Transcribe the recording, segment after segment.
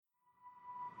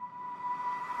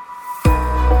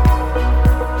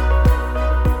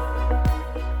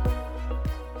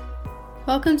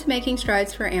Welcome to Making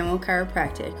Strides for Animal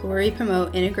Chiropractic, where we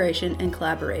promote integration and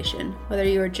collaboration. Whether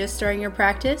you are just starting your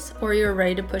practice or you are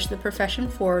ready to push the profession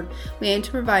forward, we aim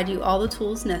to provide you all the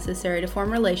tools necessary to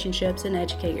form relationships and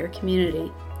educate your community.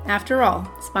 After all,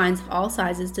 spines of all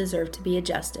sizes deserve to be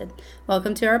adjusted.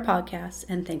 Welcome to our podcast,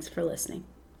 and thanks for listening.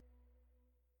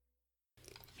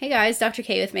 Hey guys, Dr.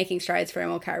 K with Making Strides for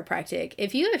Animal Chiropractic.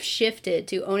 If you have shifted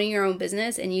to owning your own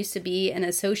business and used to be an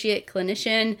associate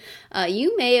clinician,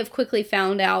 you may have quickly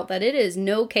found out that it is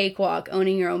no cakewalk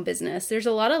owning your own business. There's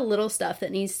a lot of little stuff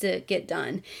that needs to get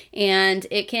done, and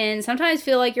it can sometimes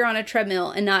feel like you're on a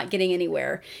treadmill and not getting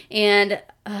anywhere. And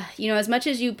as much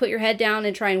as you put your head down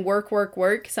and try and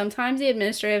work, sometimes the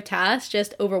administrative tasks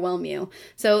just overwhelm you.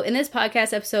 So in this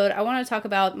podcast episode, I want to talk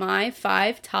about my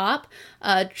 5 top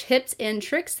tips and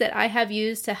tricks that I have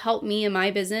used to help me in my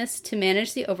business to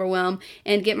manage the overwhelm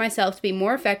and get myself to be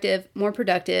more effective, more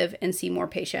productive, and see more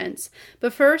patients.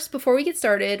 But first, before we get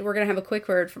started, we're going to have a quick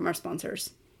word from our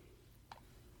sponsors.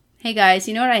 Hey guys,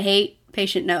 you know what I hate?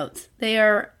 Patient notes. They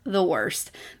are the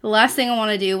worst. The last thing I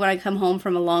want to do when I come home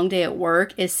from a long day at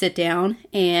work is sit down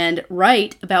and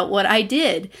write about what I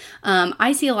did.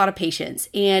 I see a lot of patients,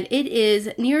 and it is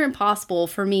near impossible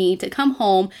for me to come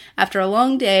home after a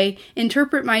long day,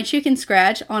 interpret my chicken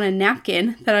scratch on a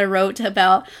napkin that I wrote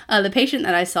about the patient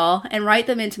that I saw, and write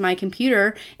them into my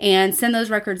computer and send those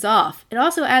records off. It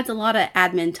also adds a lot of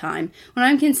admin time. When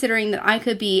I'm considering that I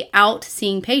could be out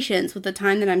seeing patients with the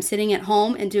time that I'm sitting at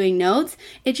home and doing notes,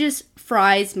 it just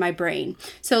fries my brain.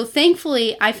 So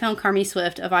thankfully, I found Carmi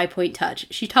Swift of iPoint Touch.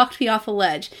 She talked me off a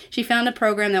ledge. She found a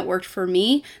program that worked for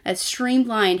me that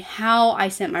streamlined how I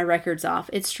sent my records off.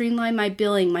 It streamlined my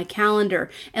billing, my calendar,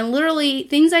 and literally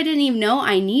things I didn't even know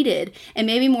I needed, and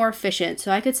made me more efficient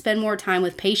so I could spend more time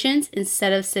with patients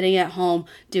instead of sitting at home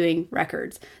doing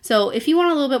records. So if you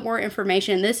want a little bit more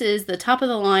information, this is the top of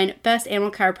the line, best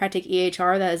animal chiropractic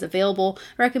EHR that is available.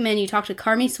 I recommend you talk to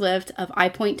Carmi Swift of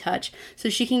iPoint Touch so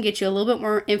she can get you a little bit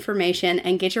more information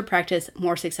and get your practice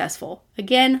more successful.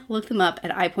 Again, look them up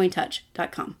at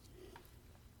ipointtouch.com.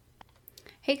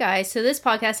 Hey guys, so this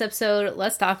podcast episode,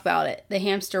 let's talk about it. The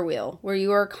hamster wheel, where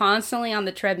you are constantly on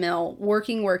the treadmill,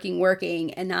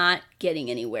 working, and not getting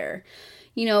anywhere.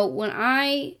 When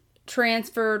I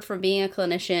transferred from being a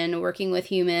clinician, working with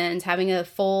humans, having a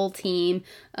full team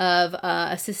of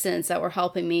assistants that were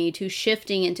helping me, to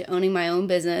shifting into owning my own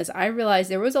business, I realized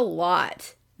there was a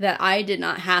lot that I did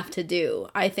not have to do.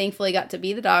 I thankfully got to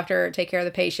be the doctor, take care of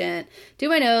the patient, do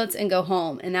my notes, and go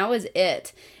home. And that was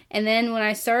it. And then when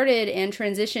I started and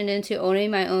transitioned into owning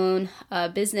my own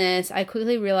business, I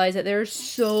quickly realized that there's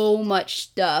so much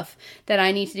stuff that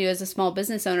I need to do as a small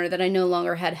business owner that I no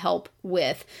longer had help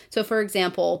with. So for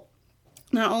example,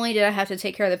 not only did I have to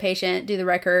take care of the patient, do the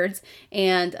records,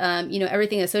 and,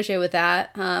 everything associated with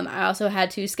that, I also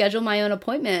had to schedule my own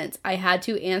appointments. I had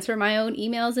to answer my own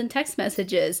emails and text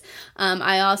messages.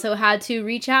 I also had to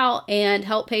reach out and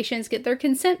help patients get their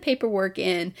consent paperwork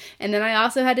in. And then I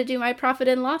also had to do my profit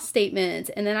and loss statements.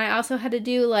 And then I also had to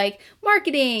do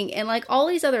marketing and all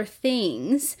these other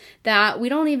things that we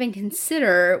don't even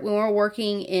consider when we're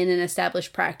working in an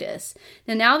established practice.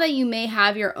 Now that you may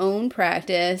have your own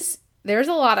practice, there's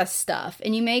a lot of stuff,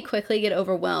 and you may quickly get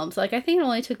overwhelmed. I think it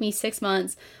only took me 6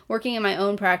 months working in my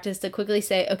own practice to quickly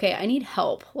say, okay, I need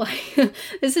help.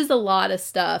 This is a lot of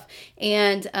stuff.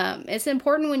 And it's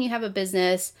important when you have a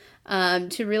business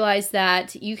to realize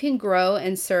that you can grow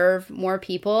and serve more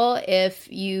people if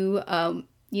you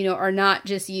are not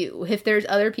just you, if there's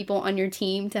other people on your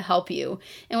team to help you.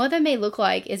 And what that may look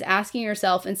like is asking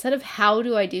yourself, instead of how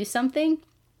do I do something,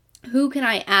 who can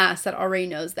I ask that already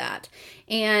knows that?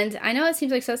 And I know it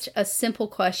seems like such a simple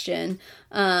question,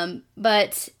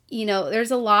 but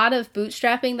there's a lot of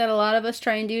bootstrapping that a lot of us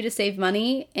try and do to save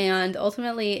money, and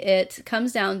ultimately it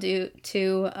comes down to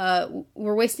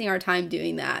we're wasting our time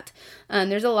doing that.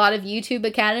 There's a lot of YouTube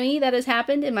Academy that has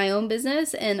happened in my own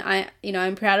business, and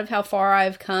I'm proud of how far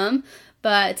I've come,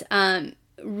 but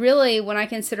really, when I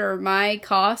consider my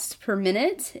cost per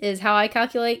minute is how I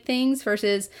calculate things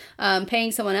versus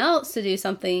paying someone else to do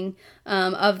something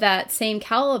of that same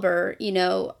caliber.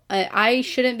 I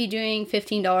shouldn't be doing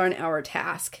 $15 an hour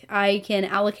task. I can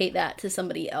allocate that to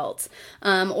somebody else.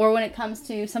 Or when it comes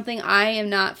to something I am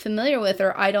not familiar with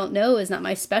or I don't know is not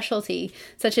my specialty,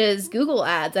 such as Google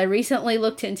Ads. I recently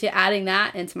looked into adding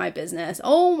that into my business.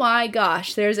 Oh my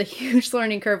gosh, there's a huge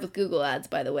learning curve with Google Ads,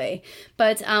 by the way.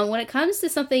 But when it comes to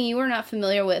something you are not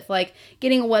familiar with, like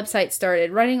getting a website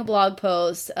started, writing a blog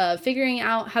post, figuring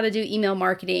out how to do email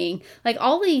marketing,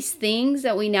 all these things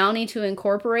that we now need to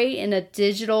incorporate in a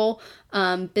digital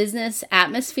business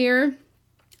atmosphere,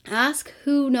 Ask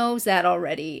who knows that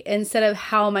already instead of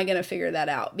how am I going to figure that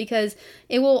out, because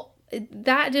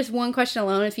that just one question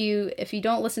alone, if you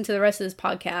don't listen to the rest of this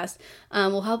podcast,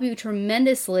 will help you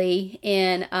tremendously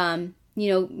in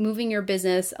moving your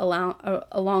business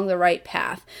along the right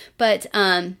path. But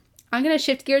I'm going to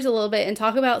shift gears a little bit and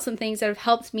talk about some things that have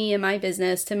helped me in my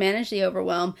business to manage the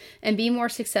overwhelm and be more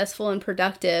successful and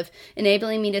productive,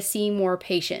 enabling me to see more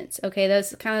patients. Okay,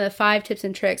 that's kind of the 5 tips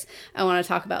and tricks I want to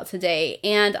talk about today.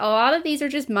 And a lot of these are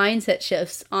just mindset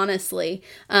shifts, honestly.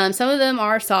 Some of them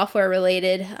are software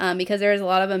related because there's a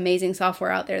lot of amazing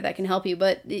software out there that can help you.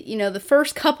 But, the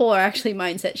first couple are actually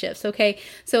mindset shifts. Okay,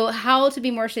 so how to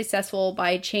be more successful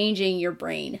by changing your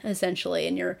brain, essentially,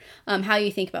 and your how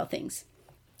you think about things.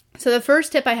 So the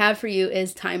first tip I have for you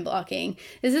is time blocking.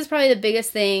 This is probably the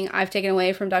biggest thing I've taken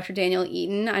away from Dr. Danielle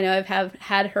Eaton. I know I've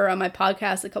had her on my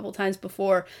podcast a couple times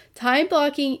before. Time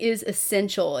blocking is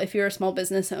essential if you're a small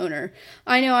business owner.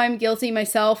 I know I'm guilty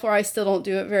myself, or I still don't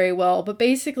do it very well, but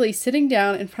basically sitting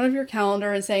down in front of your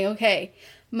calendar and saying, okay,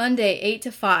 Monday, 8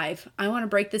 to 5. I want to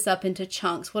break this up into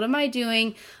chunks. What am I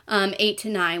doing 8 to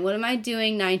 9? What am I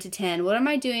doing 9 to 10? What am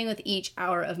I doing with each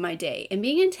hour of my day? And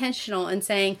being intentional and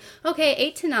saying, okay,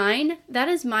 8 to 9, that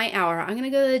is my hour. I'm going to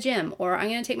go to the gym, or I'm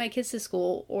going to take my kids to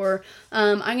school, or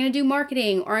I'm going to do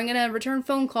marketing, or I'm going to return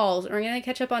phone calls, or I'm going to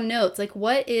catch up on notes. Like,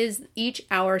 what is each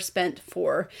hour spent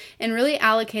for? And really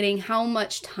allocating how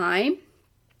much time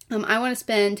I want to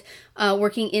spend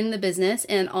working in the business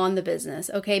and on the business,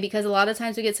 okay? Because a lot of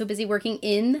times we get so busy working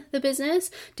in the business,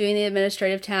 doing the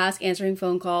administrative task, answering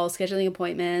phone calls, scheduling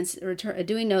appointments,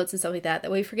 doing notes and stuff like that,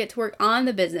 that we forget to work on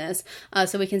the business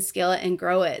so we can scale it and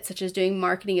grow it, such as doing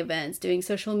marketing events, doing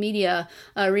social media,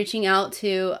 reaching out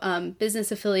to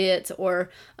business affiliates, or,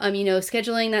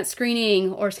 scheduling that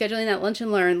screening or scheduling that lunch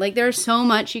and learn. Like, there's so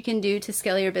much you can do to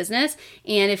scale your business.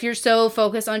 And if you're so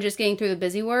focused on just getting through the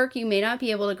busy work, you may not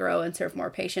be able to grow and serve more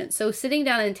patients. So sitting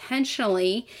down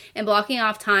intentionally and blocking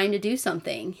off time to do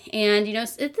something. And,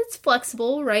 it's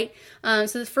flexible, right?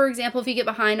 So for example, if you get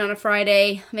behind on a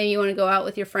Friday, maybe you want to go out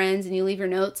with your friends and you leave your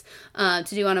notes to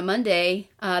do on a Monday,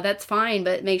 that's fine.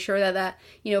 But make sure that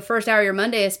first hour of your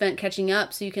Monday is spent catching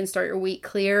up so you can start your week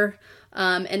clear.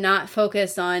 And not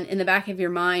focused on in the back of your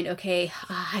mind, okay,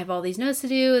 I have all these notes to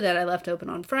do that I left open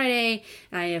on Friday,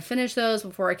 and I need to finish those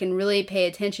before I can really pay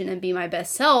attention and be my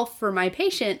best self for my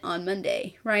patient on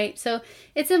Monday, right? So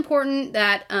it's important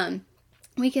that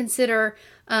we consider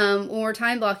when we're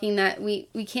time blocking that we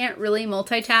can't really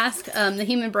multitask. The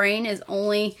human brain is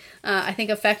only, I think,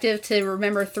 effective to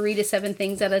remember 3 to 7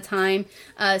 things at a time.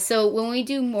 So when we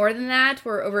do more than that,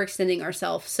 we're overextending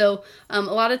ourselves. So a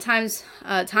lot of times,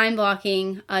 time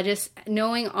blocking, just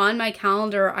knowing on my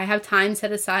calendar, I have time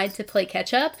set aside to play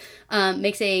catch up,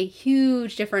 makes a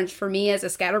huge difference for me as a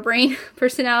scatterbrain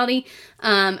personality.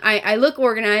 I look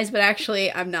organized, but actually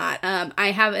I'm not.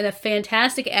 I have a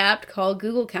fantastic app called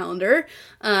Google Calendar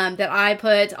that I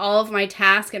put all of my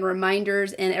tasks and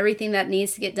reminders and everything that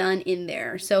needs to get done in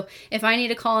there. So if I need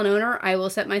to call an owner, I will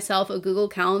set myself a Google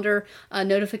Calendar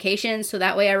notification so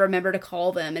that way I remember to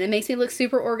call them. And it makes me look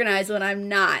super organized when I'm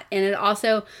not. And it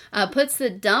also puts the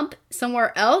dump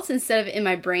somewhere else instead of in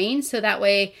my brain. So that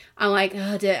way I'm like,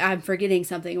 oh, I'm forgetting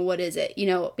something. What is it?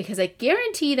 Because I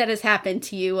guarantee that has happened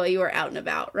to you while you are out and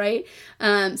about, right?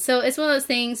 So it's one of those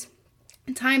things.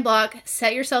 Time block,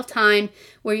 set yourself time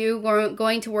where you're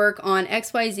going to work on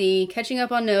XYZ, catching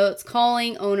up on notes,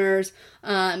 calling owners,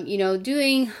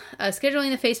 doing,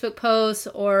 scheduling the Facebook posts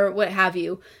or what have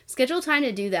you. Schedule time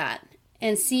to do that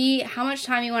and see how much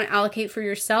time you want to allocate for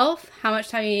yourself, how much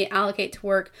time you need to allocate to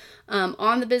work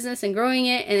on the business and growing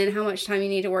it, and then how much time you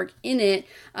need to work in it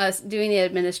doing the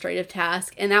administrative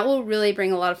task. And that will really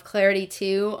bring a lot of clarity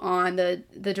too on the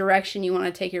direction you want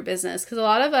to take your business, because a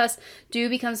lot of us do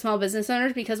become small business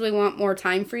owners because we want more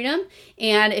time freedom.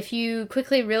 And if you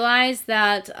quickly realize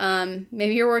that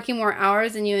maybe you're working more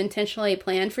hours than you intentionally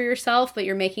planned for yourself, but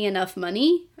you're making enough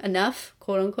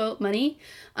quote unquote money,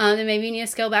 then maybe you need to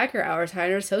scale back your hours,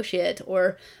 hire an associate,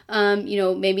 or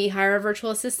maybe hire a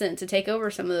virtual assistant to take over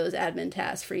some of those admin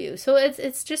tasks for you. So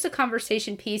it's just a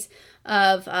conversation piece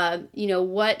of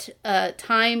what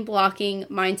time blocking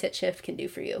mindset shift can do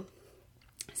for you.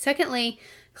 Secondly,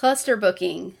 cluster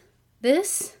booking.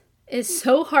 This is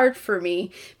so hard for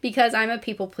me because I'm a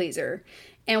people pleaser.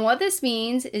 And what this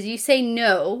means is you say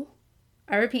no.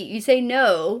 I repeat, you say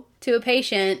no to a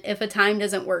patient if a time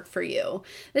doesn't work for you.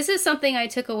 This is something I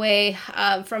took away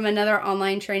from another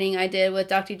online training I did with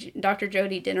Dr.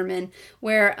 Jody Dinnerman,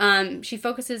 where she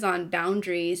focuses on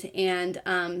boundaries and,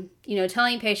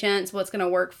 telling patients what's going to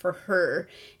work for her.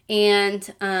 And,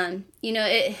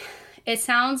 it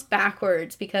sounds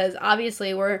backwards because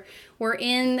obviously we're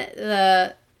in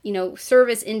the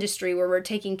service industry where we're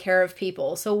taking care of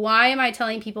people. So why am I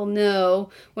telling people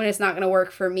no when it's not going to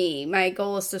work for me? My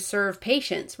goal is to serve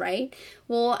patients, right?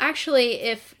 Well, actually,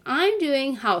 if I'm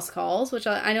doing house calls, which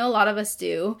I know a lot of us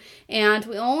do, and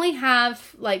we only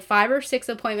have like 5 or 6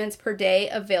 appointments per day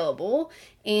available,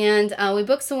 and we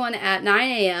book someone at 9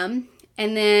 a.m.,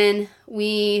 and then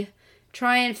we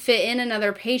try and fit in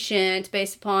another patient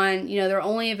based upon, they're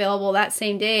only available that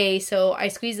same day. So I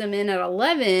squeeze them in at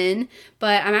 11,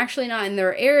 but I'm actually not in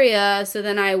their area. So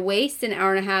then I waste an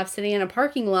hour and a half sitting in a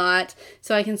parking lot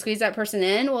so I can squeeze that person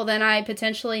in. Well, then I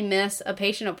potentially miss a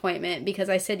patient appointment because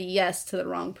I said yes to the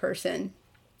wrong person.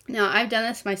 Now, I've done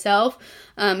this myself,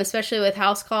 especially with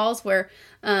house calls where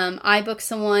I book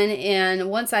someone in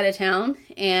one side of town,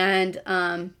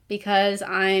 and because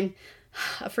I'm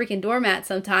a freaking doormat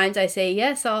sometimes, I say,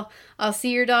 yes, I'll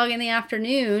see your dog in the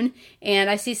afternoon, and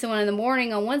I see someone in the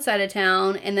morning on one side of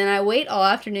town, and then I wait all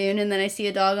afternoon, and then I see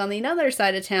a dog on the other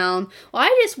side of town. Well,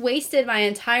 I just wasted my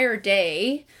entire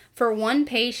day for one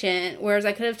patient, whereas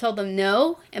I could have told them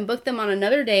no and booked them on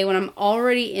another day when I'm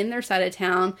already in their side of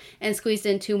town and squeezed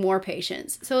in 2 more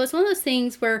patients. So it's one of those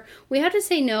things where we have to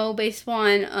say no based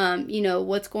on,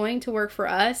 what's going to work for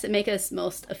us and make us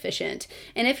most efficient.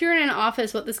 And if you're in an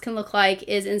office, what this can look like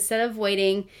is instead of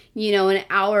waiting, an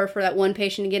hour for that one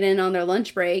patient to get in on their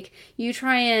lunch break, you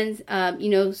try and,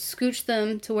 scooch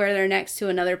them to where they're next to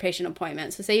another patient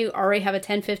appointment. So say you already have a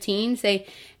 10:15, say,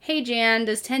 hey, Jan,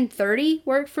 does 10:30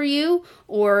 work for you?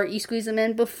 Or you squeeze them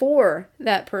in before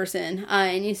that person,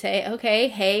 and you say, okay,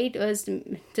 hey, does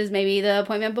maybe the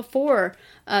appointment before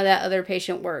that other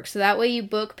patient work? So that way you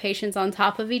book patients on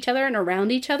top of each other and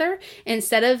around each other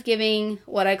instead of giving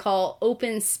what I call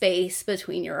open space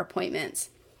between your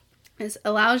appointments. This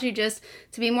allows you just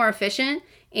to be more efficient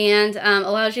and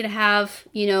allows you to have,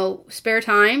 spare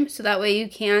time, so that way you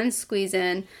can squeeze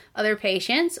in other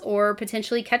patients or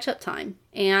potentially catch-up time.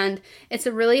 And it's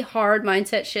a really hard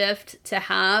mindset shift to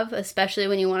have, especially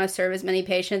when you want to serve as many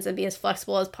patients and be as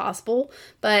flexible as possible.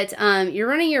 But you're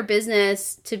running your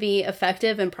business to be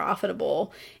effective and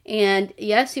profitable. And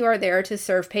yes, you are there to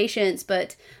serve patients,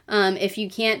 but if you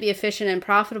can't be efficient and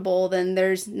profitable, then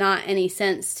there's not any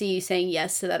sense to you saying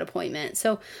yes to that appointment.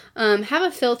 So have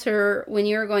a filter when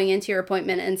you're going into your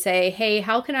appointment and say, hey,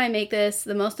 how can I make this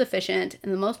the most efficient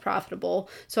and the most profitable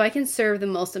so I can serve the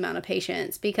most amount of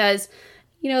patients? Because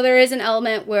there is an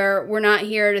element where we're not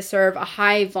here to serve a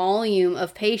high volume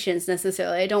of patients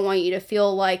necessarily. I don't want you to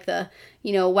feel like the,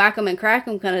 whack 'em and crack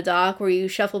 'em kind of doc where you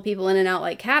shuffle people in and out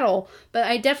like cattle. But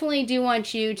I definitely do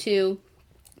want you to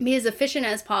be as efficient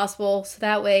as possible so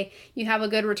that way you have a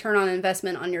good return on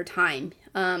investment on your time.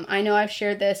 I know I've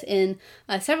shared this in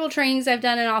several trainings I've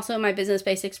done and also in my Business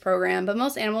Basics program, but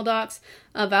most animal docs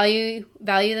value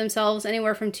themselves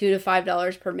anywhere from $2 to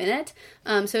 $5 per minute.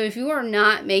 So if you are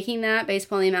not making that based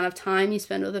upon the amount of time you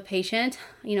spend with a patient,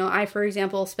 I, for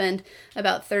example, spend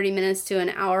about 30 minutes to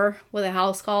an hour with a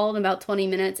house call and about 20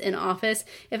 minutes in office.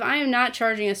 If I am not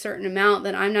charging a certain amount,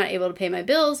 then I'm not able to pay my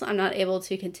bills, I'm not able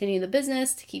to continue the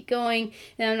business, to keep going,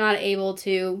 and I'm not able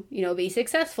to, be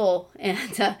successful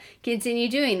and continue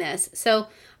doing this. So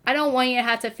I don't want you to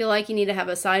have to feel like you need to have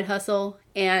a side hustle,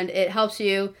 and it helps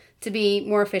you to be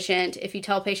more efficient if you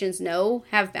tell patients no,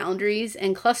 have boundaries,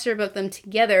 and cluster book them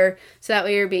together so that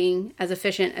way you're being as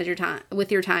efficient as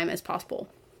with your time as possible.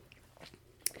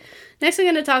 Next, I'm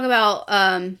going to talk about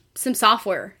some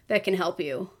software that can help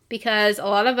you, because a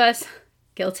lot of us,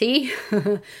 guilty,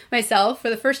 myself,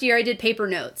 for the first year I did paper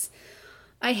notes.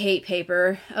 I hate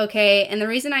paper, okay? And the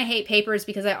reason I hate paper is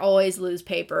because I always lose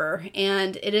paper.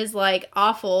 And it is like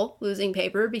awful losing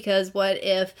paper, because what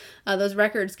if those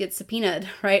records get subpoenaed,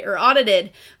 right? Or audited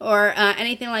or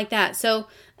anything like that. So,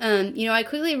 I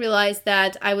quickly realized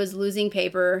that I was losing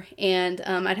paper, and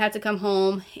I'd have to come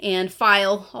home and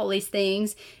file all these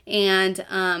things. And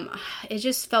it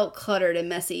just felt cluttered and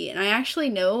messy. And I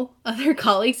actually know other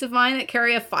colleagues of mine that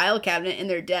carry a file cabinet in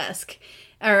their desk.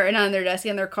 Or not in their desk,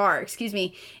 in their car, excuse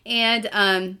me. And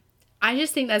I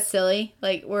just think that's silly.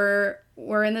 Like, we're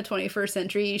in the 21st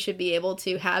century. You should be able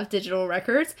to have digital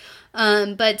records.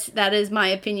 But that is my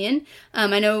opinion.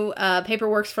 I know paper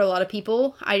works for a lot of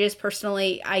people. I just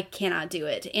personally, I cannot do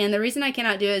it. And the reason I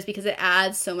cannot do it is because it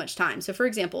adds so much time. So for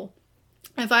example,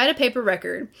 if I had a paper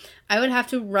record, I would have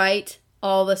to write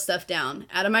all the stuff down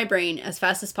out of my brain as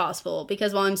fast as possible,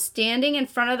 because while I'm standing in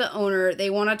front of the owner,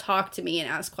 they want to talk to me and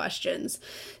ask questions.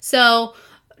 So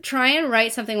try and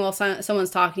write something while someone's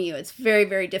talking to you. It's very,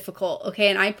 very difficult, okay?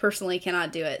 And I personally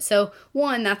cannot do it. So,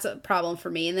 one, that's a problem for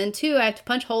me. And then two, I have to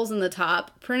punch holes in the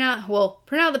top, print out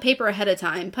the paper ahead of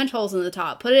time, punch holes in the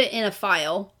top, put it in a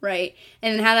file, right?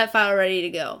 And then have that file ready to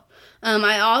go.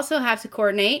 I also have to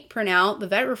coordinate, print out the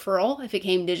vet referral if it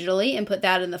came digitally and put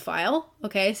that in the file,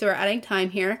 okay? So we're adding time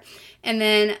here. And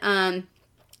then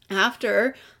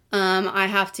after... I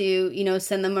have to,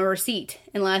 send them a receipt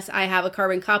unless I have a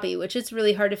carbon copy, which is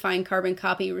really hard to find carbon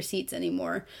copy receipts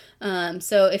anymore.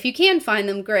 So if you can find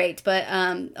them, great. But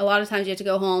a lot of times you have to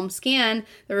go home, scan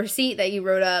the receipt that you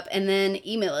wrote up, and then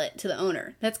email it to the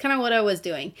owner. That's kind of what I was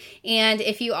doing. And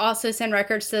if you also send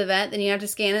records to the vet, then you have to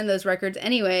scan in those records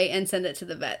anyway and send it to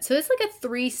the vet. So it's like a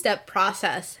 3-step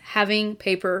process having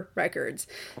paper records.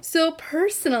 So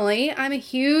personally, I'm a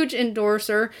huge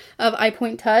endorser of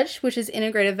iPoint Touch, which is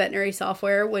integrated veterinary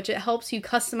software, which it helps you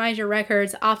customize your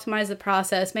records, optimize the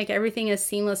process, make everything as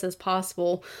seamless as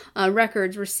possible.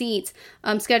 Records, receipts,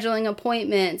 scheduling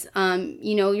appointments,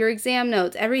 your exam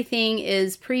notes, everything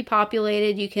is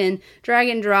pre-populated. You can drag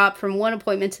and drop from one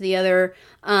appointment to the other,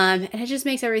 and it just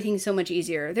makes everything so much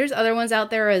easier. There's other ones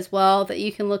out there as well that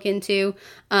you can look into,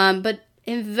 but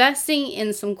investing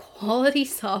in some quality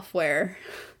software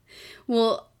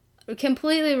will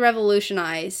completely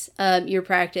revolutionize your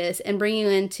practice and bring you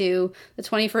into the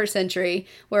 21st century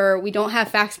where we don't have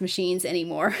fax machines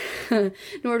anymore,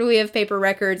 nor do we have paper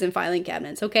records and filing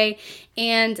cabinets, okay?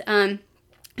 And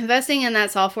investing in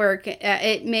that software,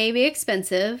 it may be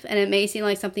expensive and it may seem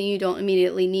like something you don't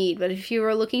immediately need, but if you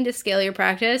are looking to scale your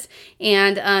practice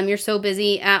and you're so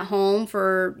busy at home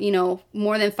for,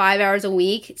 more than 5 hours a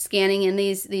week, scanning in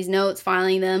these notes,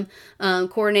 filing them,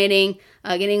 coordinating,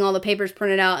 getting all the papers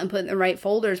printed out and put in the right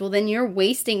folders, well, then you're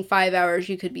wasting 5 hours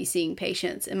you could be seeing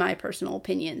patients, in my personal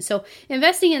opinion. So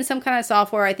investing in some kind of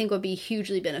software, I think, would be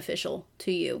hugely beneficial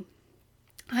to you.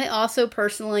 I also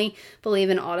personally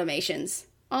believe in automations.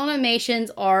 Automations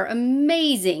are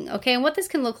amazing, okay? And what this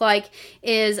can look like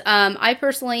is I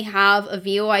personally have a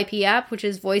VoIP app, which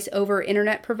is Voice over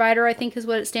Internet Provider, I think is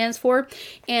what it stands for.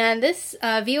 And this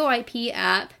VoIP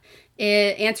app,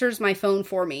 it answers my phone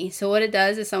for me. So what it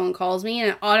does is someone calls me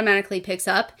and it automatically picks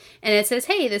up and it says,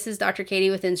 hey, this is Dr.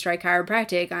 Katie with InStride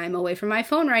Chiropractic. I'm away from my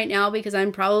phone right now because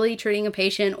I'm probably treating a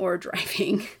patient or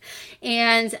driving.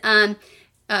 And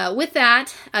with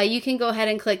that, you can go ahead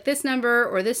and click this number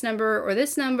or this number or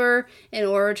this number in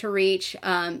order to reach,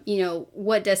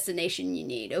 what destination you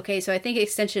need. Okay, so I think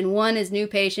extension 1 is new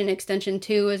patient, extension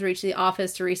 2 is reach the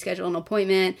office to reschedule an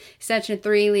appointment, extension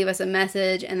 3, leave us a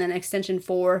message, and then extension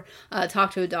 4,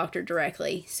 talk to a doctor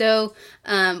directly. So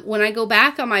when I go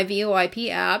back on my VoIP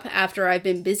app after I've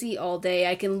been busy all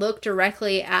day, I can look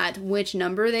directly at which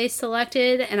number they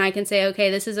selected and I can say,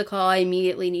 okay, this is a call I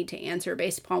immediately need to answer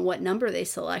based upon what number they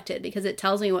selected, because it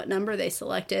tells me what number they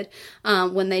selected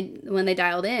when they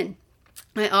dialed in.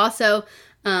 I also,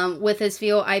 with this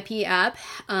VoIP app,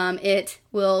 it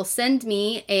will send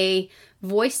me a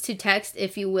voice to text,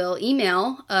 if you will,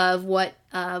 email of what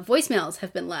voicemails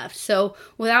have been left. So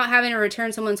without having to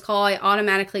return someone's call, I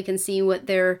automatically can see what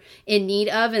they're in need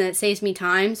of, and it saves me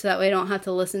time, so that way I don't have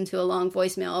to listen to a long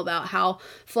voicemail about how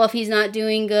Fluffy's not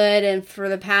doing good, and for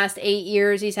the past 8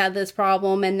 years he's had this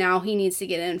problem, and now he needs to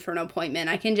get in for an appointment.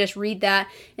 I can just read that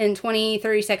in 20,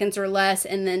 30 seconds or less,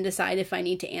 and then decide if I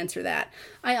need to answer that.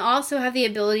 I also have the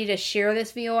ability to share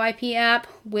this VoIP app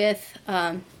with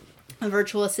a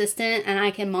virtual assistant, and I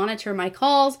can monitor my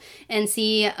calls and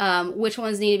see which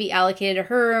ones need to be allocated to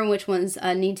her and which ones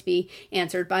need to be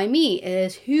answered by me. It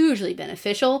is hugely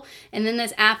beneficial. And then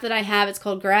this app that I have, it's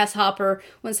called Grasshopper.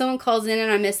 When someone calls in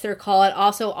and I miss their call, it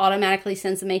also automatically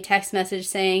sends them a text message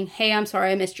saying, hey, I'm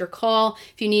sorry I missed your call.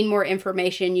 If you need more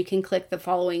information, you can click the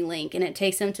following link, and it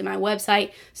takes them to my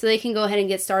website so they can go ahead and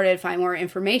get started, find more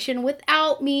information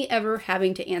without me ever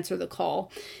having to answer the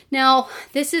call. Now,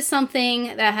 this is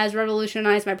something that has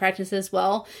revolutionized my practice as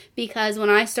well, because when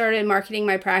I started marketing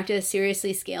my practice,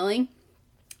 seriously scaling,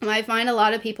 I find a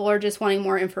lot of people are just wanting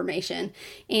more information,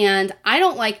 and I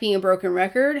don't like being a broken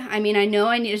record. I mean, I know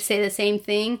I need to say the same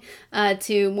thing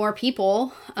to more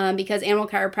people because animal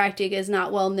chiropractic is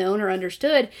not well known or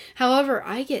understood. However,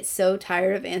 I get so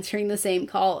tired of answering the same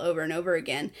call over and over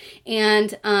again,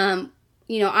 and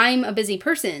I'm a busy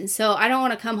person, so I don't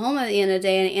want to come home at the end of the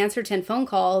day and answer 10 phone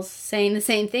calls saying the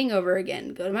same thing over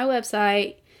again. Go to my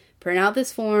website, print out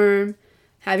this form,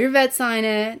 have your vet sign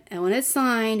it, and when it's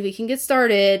signed, we can get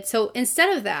started. So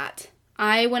instead of that,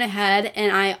 I went ahead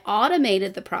and I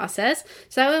automated the process.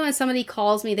 So that way when somebody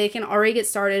calls me, they can already get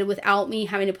started without me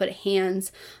having to put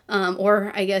hands, having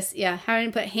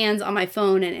to put hands on my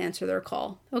phone and answer their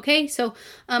call. Okay, so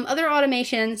other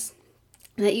automations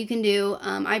that you can do.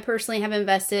 I personally have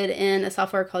invested in a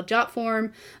software called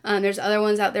Jotform. There's other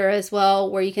ones out there as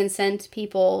well where you can send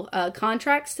people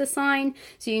contracts to sign.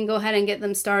 So you can go ahead and get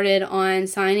them started on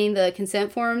signing the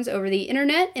consent forms over the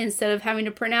internet instead of having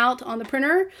to print out on the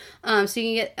printer. So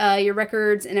you can get your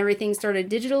records and everything started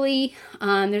digitally.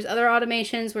 There's other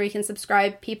automations where you can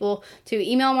subscribe people to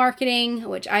email marketing,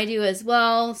 which I do as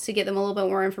well, to get them a little bit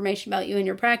more information about you and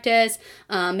your practice,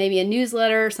 maybe a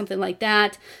newsletter, something like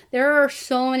that. There are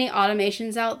so many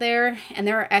automations out there, and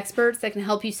there are experts that can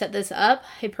help you set this up.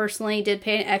 I personally did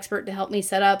pay an expert to help me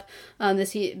set up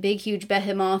this big, huge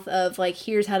behemoth of like,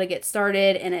 here's how to get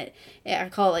started, and I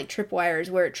call it like tripwires,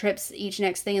 where it trips each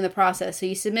next thing in the process. So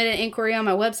you submit an inquiry on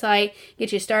my website,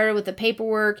 get you started with the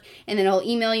paperwork, and then it'll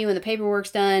email you when the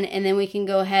paperwork's done, and then we can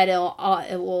go ahead,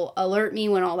 it will alert me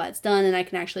when all that's done, and I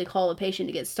can actually call the patient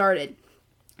to get started.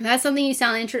 If that's something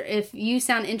if you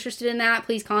sound interested in that,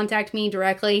 please contact me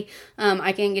directly.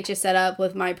 I can get you set up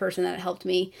with my person that helped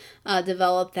me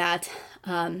develop that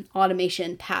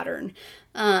automation pattern.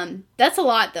 That's a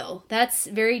lot though. That's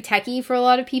very techy for a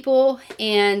lot of people,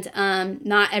 and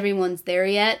not everyone's there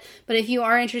yet. But if you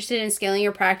are interested in scaling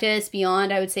your practice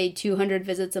beyond, I would say 200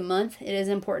 visits a month, it is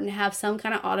important to have some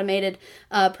kind of automated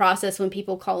process when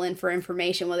people call in for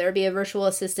information, whether it be a virtual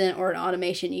assistant or an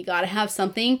automation. You got to have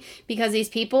something, because these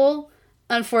people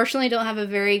unfortunately don't have a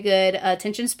very good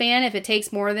attention span. If it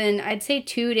takes more than, I'd say,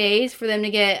 2 days for them to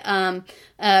get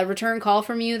a return call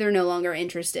from you, they're no longer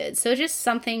interested. So just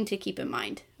something to keep in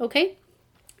mind, okay?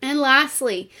 And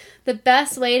lastly, the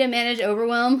best way to manage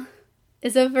overwhelm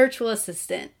is a virtual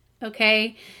assistant,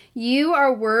 okay? You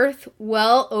are worth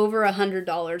well over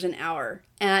 $100 an hour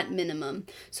at minimum.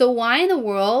 So why in the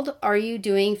world are you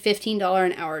doing $15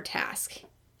 an hour task?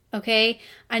 Okay,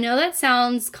 I know that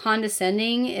sounds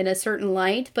condescending in a certain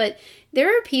light, but there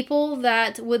are people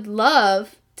that would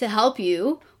love to help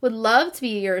you, would love to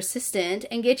be your assistant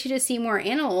and get you to see more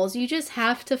animals. You just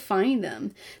have to find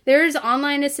them. There's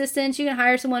online assistants. You can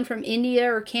hire someone from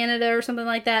India or Canada or something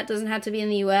like that. It doesn't have to be in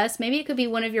the US. Maybe it could be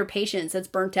one of your patients that's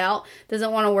burnt out,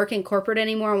 doesn't want to work in corporate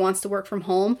anymore, wants to work from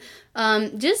home.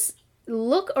 Just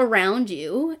look around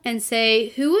you and say,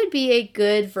 who would be a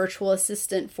good virtual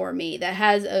assistant for me that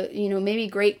has maybe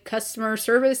great customer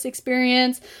service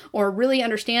experience, or really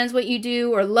understands what you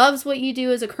do, or loves what you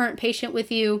do as a current patient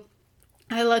with you.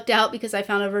 I lucked out because I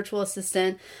found a virtual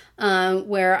assistant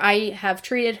where I have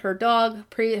treated her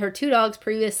two dogs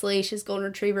previously. She's golden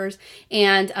retrievers,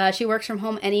 and she works from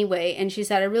home anyway. And she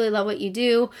said, I really love what you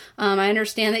do. I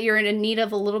understand that you're in need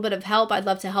of a little bit of help. I'd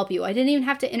love to help you. I didn't even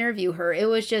have to interview her. It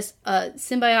was just a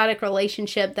symbiotic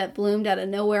relationship that bloomed out of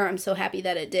nowhere. I'm so happy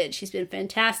that it did. She's been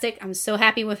fantastic. I'm so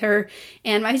happy with her.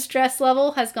 And my stress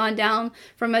level has gone down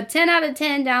from a 10 out of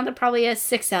 10 down to probably a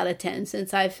 6 out of 10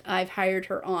 since I've hired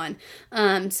her on.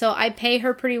 So I pay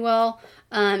her pretty well.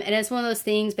 And it's one of those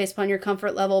things based upon your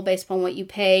comfort level, based upon what you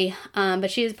pay.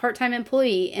 But she is a part-time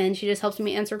employee, and she just helps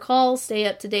me answer calls, stay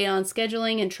up to date on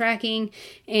scheduling and tracking.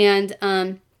 And,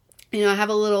 I have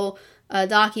a little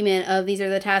document of these are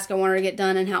the tasks I want her to get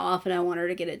done and how often I want her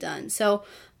to get it done. So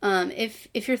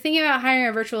if you're thinking about hiring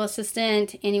a virtual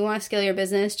assistant and you want to scale your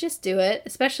business, just do it,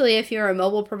 especially if you're a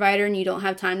mobile provider and you don't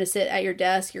have time to sit at your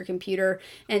desk, your computer,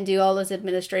 and do all those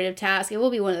administrative tasks. It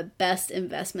will be one of the best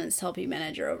investments to help you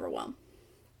manage your overwhelm.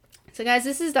 So guys,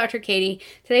 this is Dr. Katie.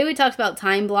 Today we talked about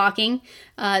time blocking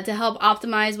to help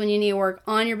optimize when you need to work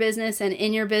on your business and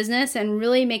in your business, and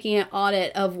really making an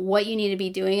audit of what you need to be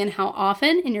doing and how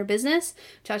often in your business.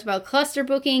 We talked about cluster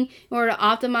booking in order to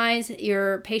optimize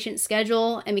your patient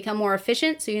schedule and become more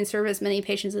efficient so you can serve as many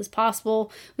patients as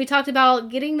possible. We talked about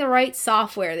getting the right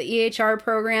software, the EHR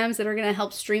programs that are going to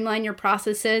help streamline your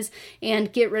processes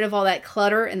and get rid of all that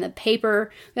clutter and the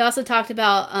paper. We also talked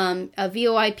about a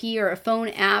VoIP or a phone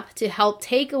app to help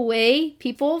take away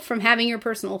people from having your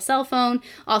personal cell phone,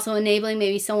 also enabling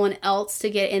maybe someone else to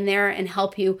get in there and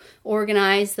help you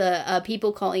organize the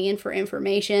people calling in for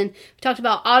information. We talked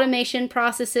about automation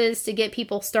processes to get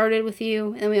people started with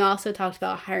you, and we also talked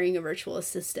about hiring a virtual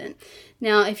assistant.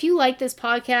 Now, if you like this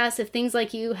podcast, if things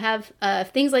like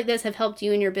this have helped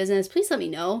you in your business, please let me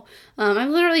know.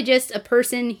 I'm literally just a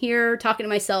person here talking to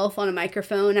myself on a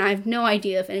microphone. I have no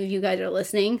idea if any of you guys are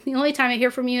listening. The only time I hear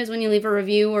from you is when you leave a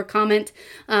review or comment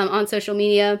on social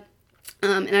media.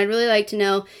 And I'd really like to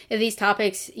know if these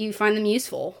topics, you find them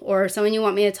useful or someone you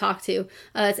want me to talk to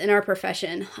that's in our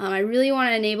profession. I really want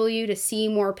to enable you to see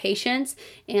more patients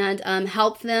and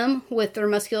help them with their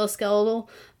musculoskeletal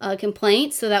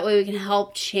complaints, so that way we can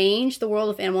help change the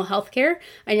world of animal healthcare.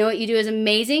 I know what you do is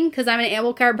amazing because I'm an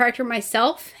animal chiropractor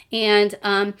myself, and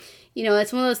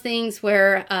it's one of those things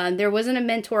where there wasn't a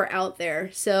mentor out there.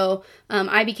 So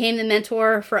I became the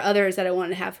mentor for others that I wanted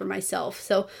to have for myself.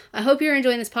 So I hope you're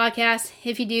enjoying this podcast.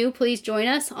 If you do, please join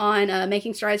us on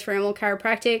Making Strides for Animal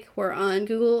Chiropractic. We're on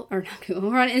we're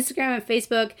on Instagram and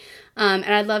Facebook. And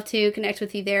I'd love to connect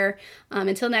with you there.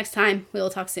 Until next time, we will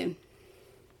talk soon.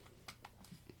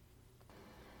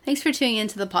 Thanks for tuning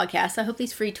into the podcast. I hope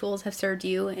these free tools have served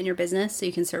you and your business so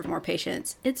you can serve more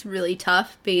patients. It's really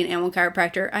tough being an animal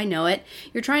chiropractor. I know it.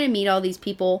 You're trying to meet all these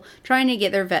people, trying to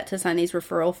get their vet to sign these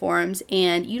referral forms,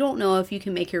 and you don't know if you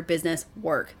can make your business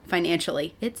work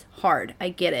financially. It's hard. I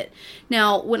get it.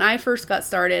 Now, when I first got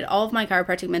started, all of my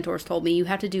chiropractic mentors told me you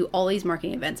have to do all these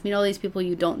marketing events, meet all these people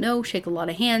you don't know, shake a lot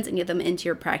of hands, and get them into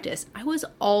your practice. I was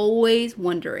always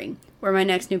wondering where my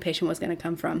next new patient was going to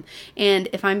come from. And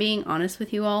if I'm being honest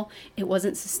with you all, it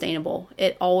wasn't sustainable.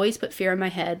 It always put fear in my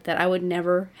head that I would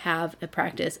never have a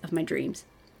practice of my dreams.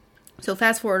 So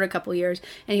fast forward a couple years,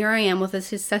 and here I am with a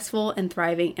successful and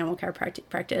thriving animal chiropractic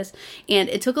practice. And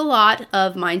it took a lot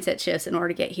of mindset shifts in order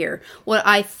to get here. What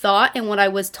I thought and what I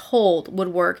was told would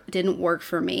work didn't work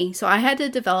for me. So I had to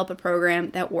develop a program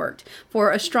that worked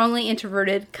for a strongly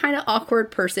introverted, kind of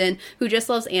awkward person who just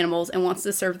loves animals and wants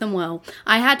to serve them well.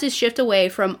 I had to shift away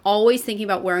from always thinking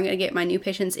about where I'm going to get my new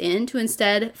patients in to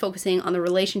instead focusing on the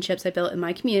relationships I built in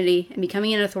my community and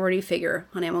becoming an authority figure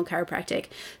on animal chiropractic.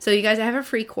 So you guys, I have a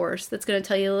free course that's going to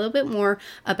tell you a little bit more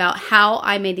about how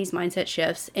I made these mindset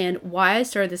shifts and why I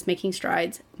started this Making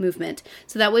Strides movement.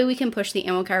 So that way we can push the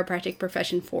animal chiropractic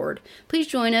profession forward. Please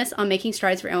join us on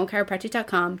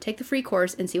makingstridesforanimalchiropractic.com. Take the free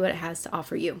course and see what it has to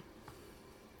offer you.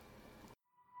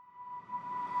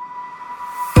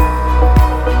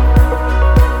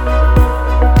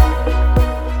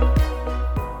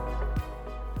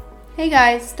 Hey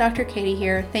guys, Dr. Katie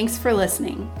here. Thanks for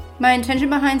listening. My intention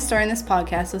behind starting this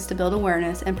podcast was to build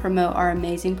awareness and promote our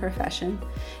amazing profession.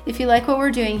 If you like what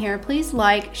we're doing here, please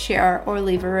like, share, or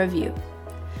leave a review.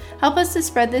 Help us to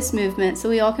spread this movement so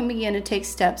we all can begin to take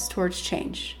steps towards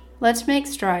change. Let's make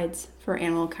strides for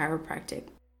animal chiropractic.